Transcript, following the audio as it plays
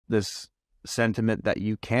this sentiment that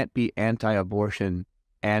you can't be anti-abortion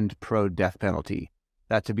and pro-death penalty,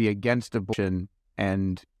 that to be against abortion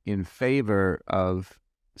and in favor of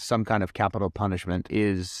some kind of capital punishment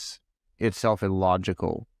is itself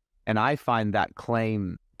illogical. And I find that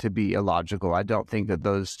claim to be illogical. I don't think that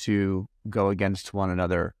those two go against one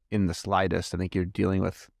another in the slightest. I think you're dealing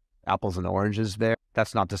with apples and oranges there.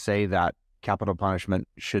 That's not to say that capital punishment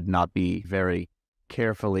should not be very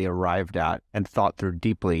carefully arrived at and thought through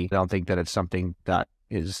deeply. I don't think that it's something that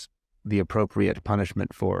is the appropriate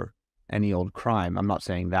punishment for any old crime. I'm not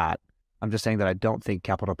saying that. I'm just saying that I don't think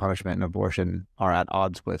capital punishment and abortion are at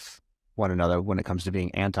odds with one another when it comes to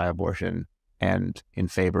being anti-abortion and in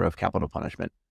favor of capital punishment.